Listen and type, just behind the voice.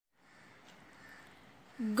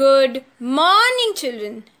Good morning,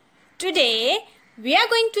 children. Today we are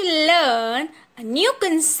going to learn a new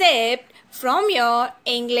concept from your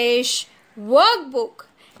English workbook.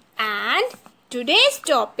 And today's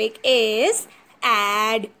topic is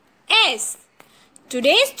add s.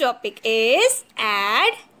 Today's topic is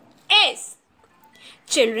add s.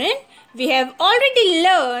 Children, we have already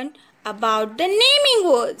learned about the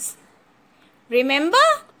naming words. Remember?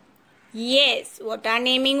 Yes, what are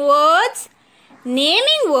naming words?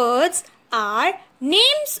 Naming words are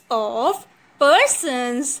names of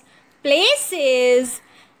persons, places,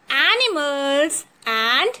 animals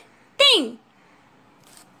and things.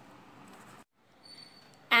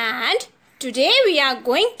 And today we are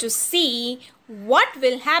going to see what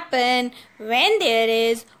will happen when there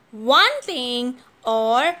is one thing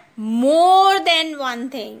or more than one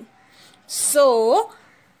thing. So,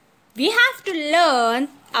 we have to learn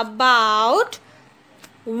about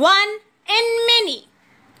one and many.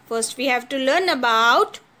 First, we have to learn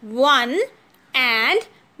about one and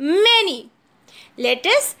many. Let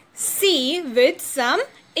us see with some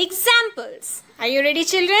examples. Are you ready,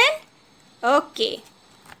 children? Okay.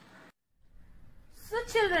 So,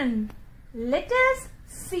 children, let us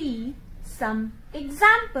see some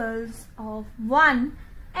examples of one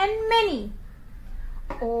and many.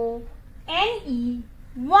 O-N-E,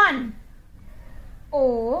 one.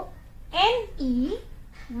 O-N-E,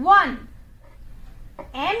 one.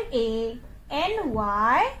 M-A-N-Y,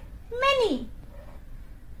 many.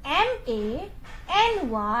 M-A-N-Y,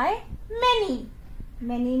 many.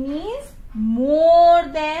 Many means more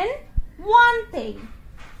than one thing.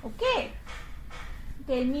 Okay.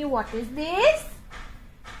 Tell me, what is this?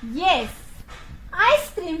 Yes, ice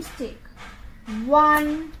cream stick.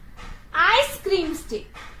 One ice cream stick.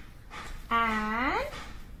 And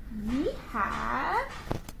we have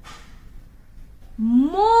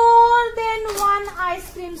more than one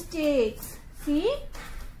ice cream sticks. See?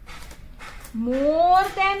 More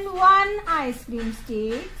than one ice cream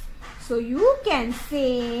sticks. So you can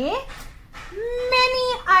say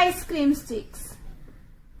many ice cream sticks.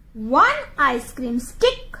 One ice cream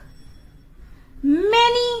stick.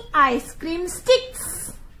 Many ice cream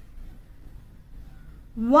sticks.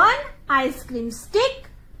 One ice cream stick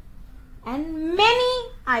and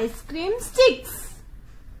many ice cream sticks.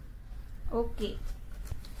 Okay.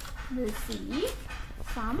 We'll see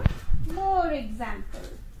some more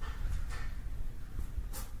examples.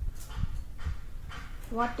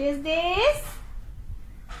 What is this?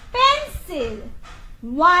 Pencil.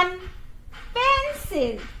 One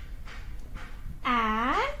pencil.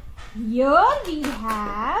 And here we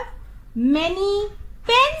have many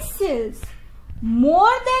pencils.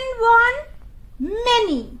 More than one,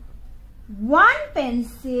 many. One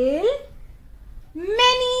pencil,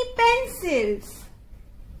 many pencils.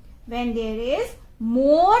 When there is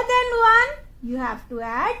more than one, you have to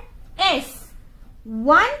add s.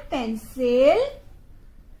 One pencil,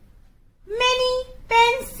 many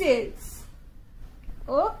pencils.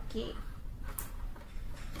 Okay.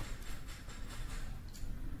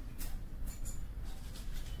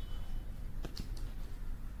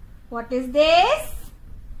 What is this?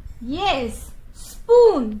 Yes,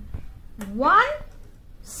 spoon. One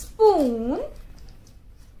spoon.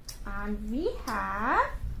 And we have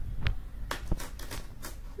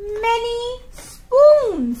many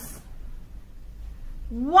spoons.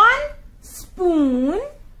 One spoon.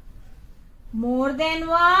 More than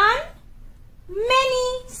one.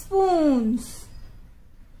 Many spoons.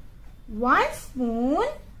 One spoon.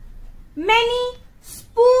 Many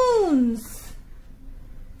spoons.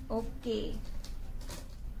 Okay.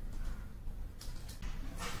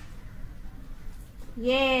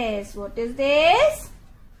 Yes, what is this?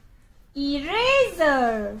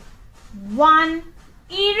 Eraser. One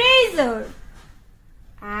eraser.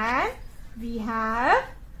 And we have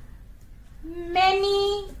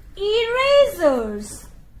many erasers.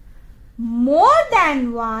 More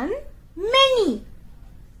than one, many.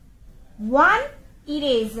 One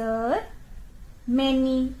eraser,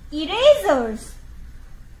 many erasers.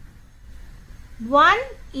 One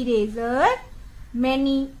eraser,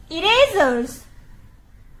 many erasers.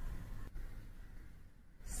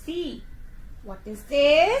 See, what is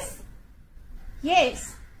this?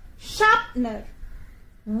 Yes, sharpener.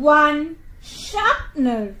 One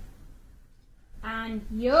sharpener. And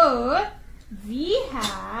here we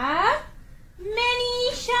have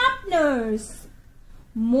many sharpeners.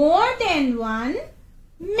 More than one,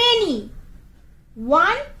 many.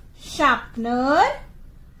 One sharpener,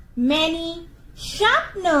 many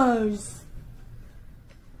sharpeners.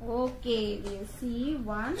 Okay, we'll see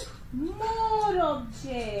one more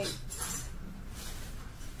object.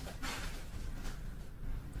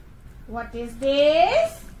 What is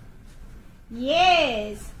this?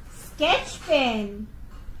 Yes, sketch pen.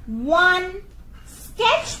 One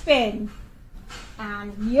sketch pen.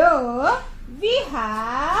 And here we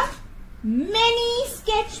have many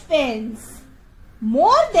sketch pens.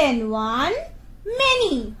 More than one,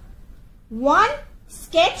 many. One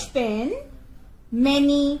sketch pen,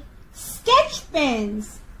 many sketch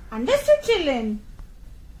pens. Understood, children?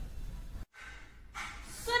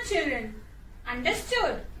 So, children,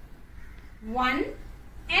 understood? One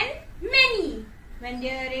and many. When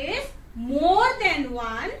there is more than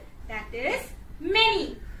one, that is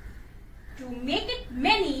many. To make it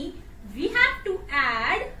many, we have to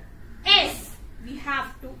add S. We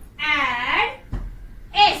have to add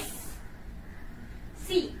S.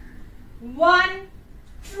 See, 1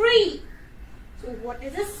 tree. So what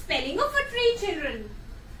is the spelling of a tree, children?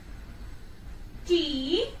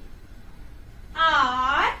 T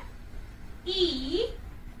R E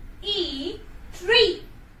E tree.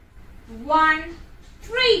 1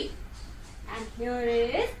 tree. And here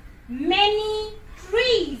is many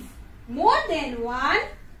trees. More than one,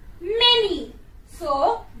 many.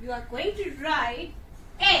 So you are going to write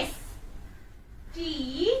S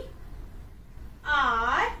T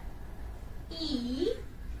R E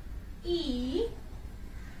E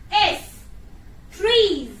S.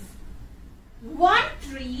 Trees. 1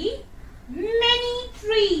 tree, many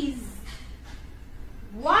trees.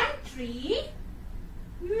 1 tree,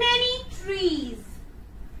 many trees.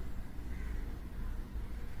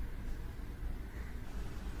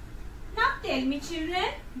 Now tell me,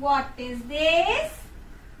 children, what is this?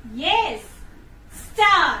 Yes,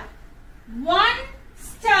 star. 1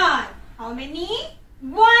 star. How many?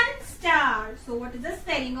 1 star. So what is the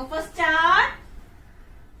spelling of a star?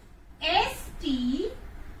 S-T-A-R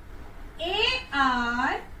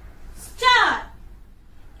star.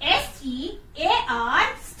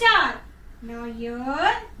 S-T-A-R star. Now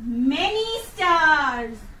here many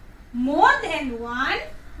stars. More than one,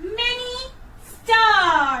 many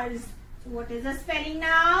stars. So what is the spelling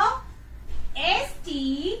now?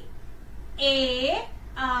 S-T-A-R,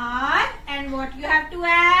 and what you have to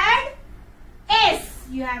add? S.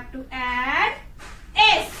 You have to add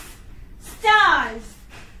S. Stars.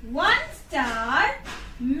 1 star,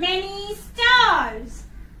 many stars.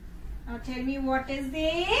 Now tell me, what is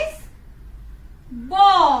this?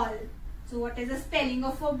 Ball. So what is the spelling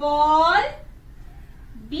of a ball?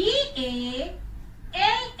 B-A-L-L,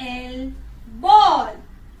 ball.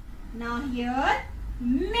 Now here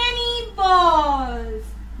many balls.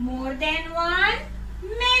 More than one,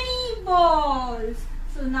 many balls.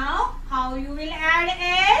 So now how you will add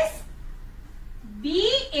S?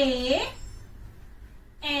 B-A-L-L-S.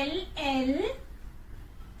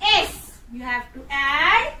 You have to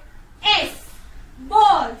add S.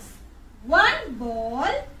 Balls. 1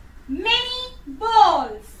 ball, many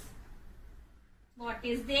balls. What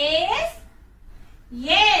is this?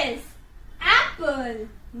 Yes, apple.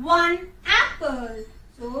 1 apple.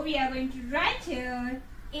 So we are going to write here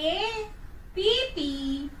A-P-P-L-E,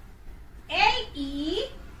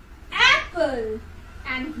 apple.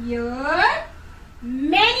 And here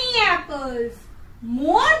many apples.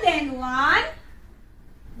 More than one.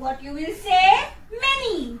 What you will say?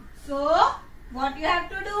 Many. So what you have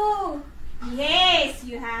to do? Yes,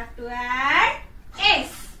 you have to add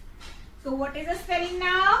S. So what is the spelling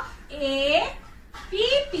now? A-P-P-L-E-S,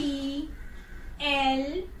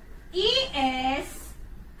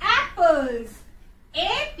 apples.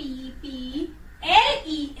 A-P-P-L-E-S,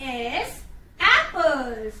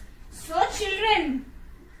 apples. So children,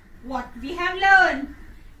 what we have learned?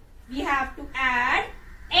 We have to add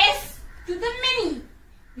S to the many.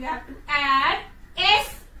 We have to add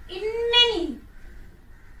S in many.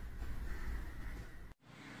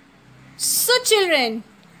 So children,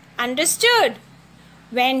 understood?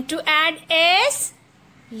 When to add S?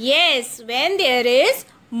 Yes, when there is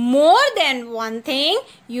more than one thing,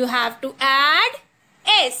 you have to add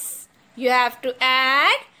S. You have to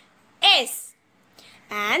add S.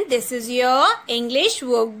 And this is your English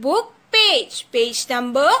workbook page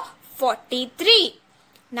number 43.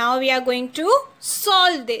 Now we are going to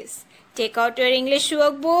solve this. Take out your English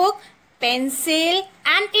workbook, pencil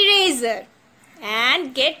and eraser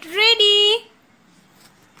and get ready.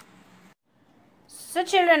 So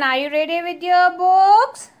children, are you ready with your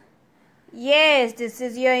books? Yes, this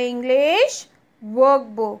is your English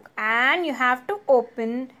workbook and you have to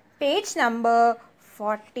open page number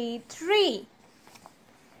 43.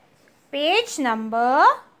 Page number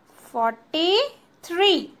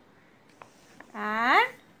 43. And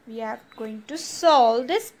we are going to solve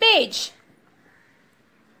this page.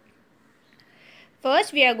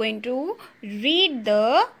 First, we are going to read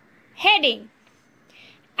the heading.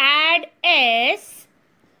 Add S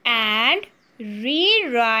and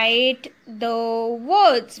rewrite the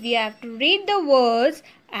words. We have to read the words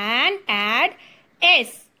and add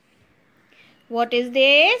S. What is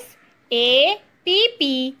this?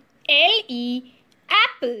 A-P-P-L-E,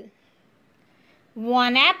 apple.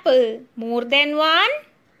 One apple. More than one?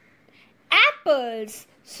 Apples.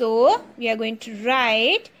 So, we are going to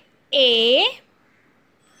write A,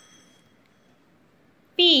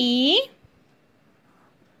 P,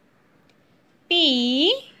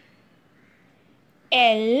 P,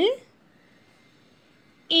 L,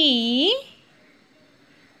 E,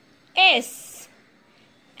 S.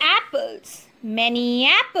 Apples. Many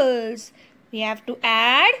apples. We have to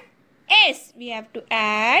add S. We have to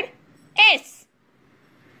add S.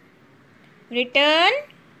 Written?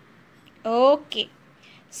 Okay.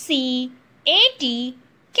 C-A-T,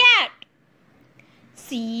 cat.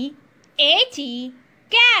 C-A-T,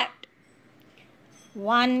 cat.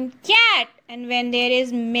 One cat. And when there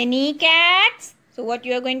is many cats, so what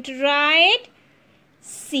you are going to write?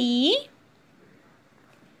 C-A-T-S.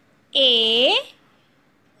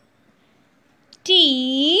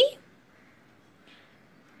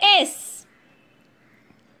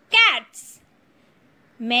 Cats.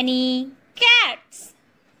 Many cats.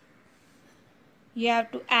 You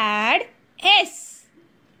have to add S.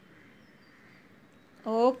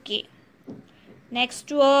 Okay.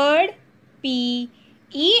 Next word,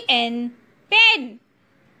 P-E-N, pen.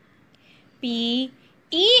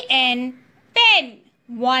 P-E-N, pen.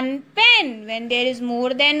 One pen. When there is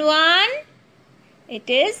more than one, it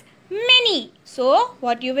is many. So,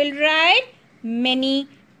 what you will write? Many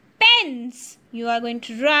pens. You are going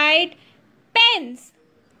to write pens.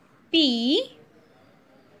 P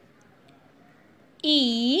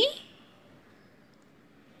E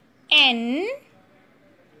N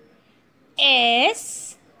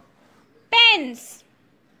S, pens.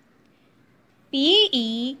 P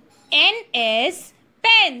E N S,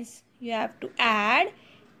 pens. You have to add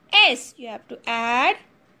S. You have to add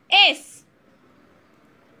S.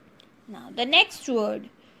 Now the next word,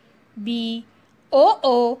 B-O-O-K,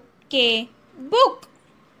 book.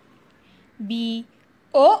 B-O-O-K,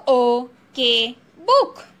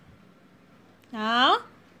 book. Now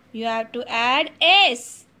you have to add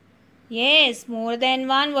S. Yes, more than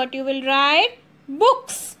one. What you will write?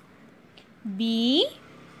 Books. B-O-O-K-S,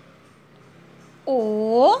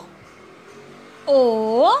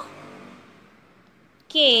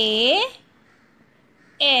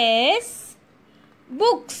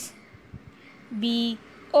 books. B-O-O-K-S,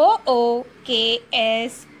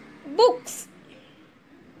 books.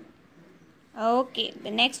 Okay,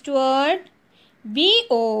 the next word,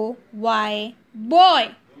 B-O-Y,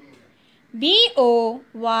 boy.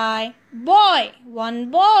 B-O-Y, boy. One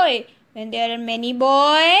boy. When there are many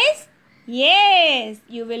boys, yes,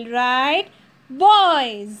 you will write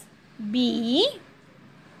boys. B-O-Y-S,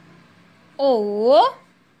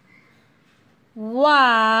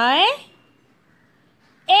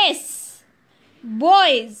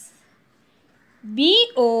 boys.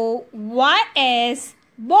 B-O-Y-S,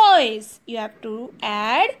 boys. You have to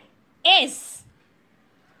add S.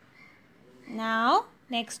 Now,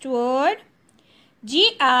 next word,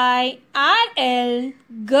 G-I-R-L,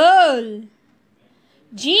 girl.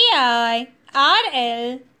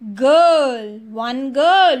 G-I-R-L, girl. One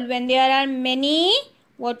girl. When there are many,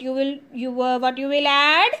 what you will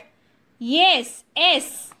add? Yes,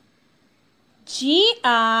 S.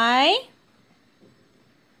 G-I-R-L-S,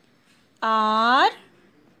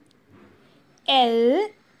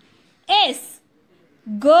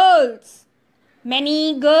 girls.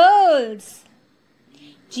 Many girls.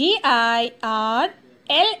 G-I-R-L-S,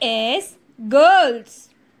 girls.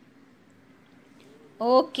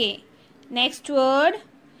 Okay. Next word,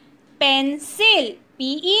 pencil.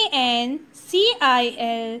 P-E-N-C-I-L,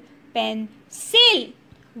 pencil.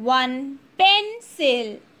 One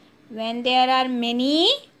pencil. When there are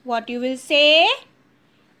many, what you will say?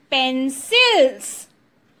 Pencils.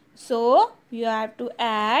 So, you have to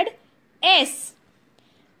add S.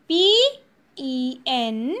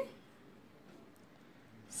 P-E-N-C-I-L-S.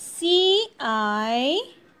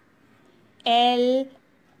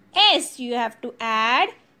 You have to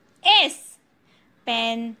add S.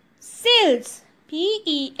 Pencils.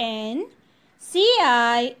 P-E-N-C-I-L-S.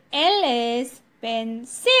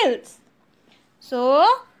 Pencils. So,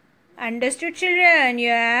 understood, children? You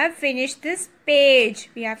have finished this page.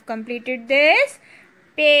 We have completed this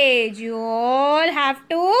page. You all have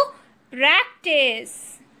to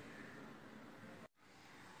practice.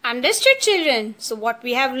 Understood, children? So what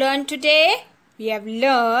we have learned today? We have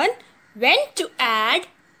learned when to add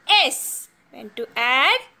S. When to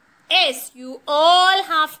add Yes, you all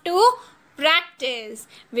have to practice.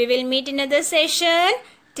 We will meet in another session.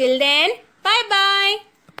 Till then, bye bye.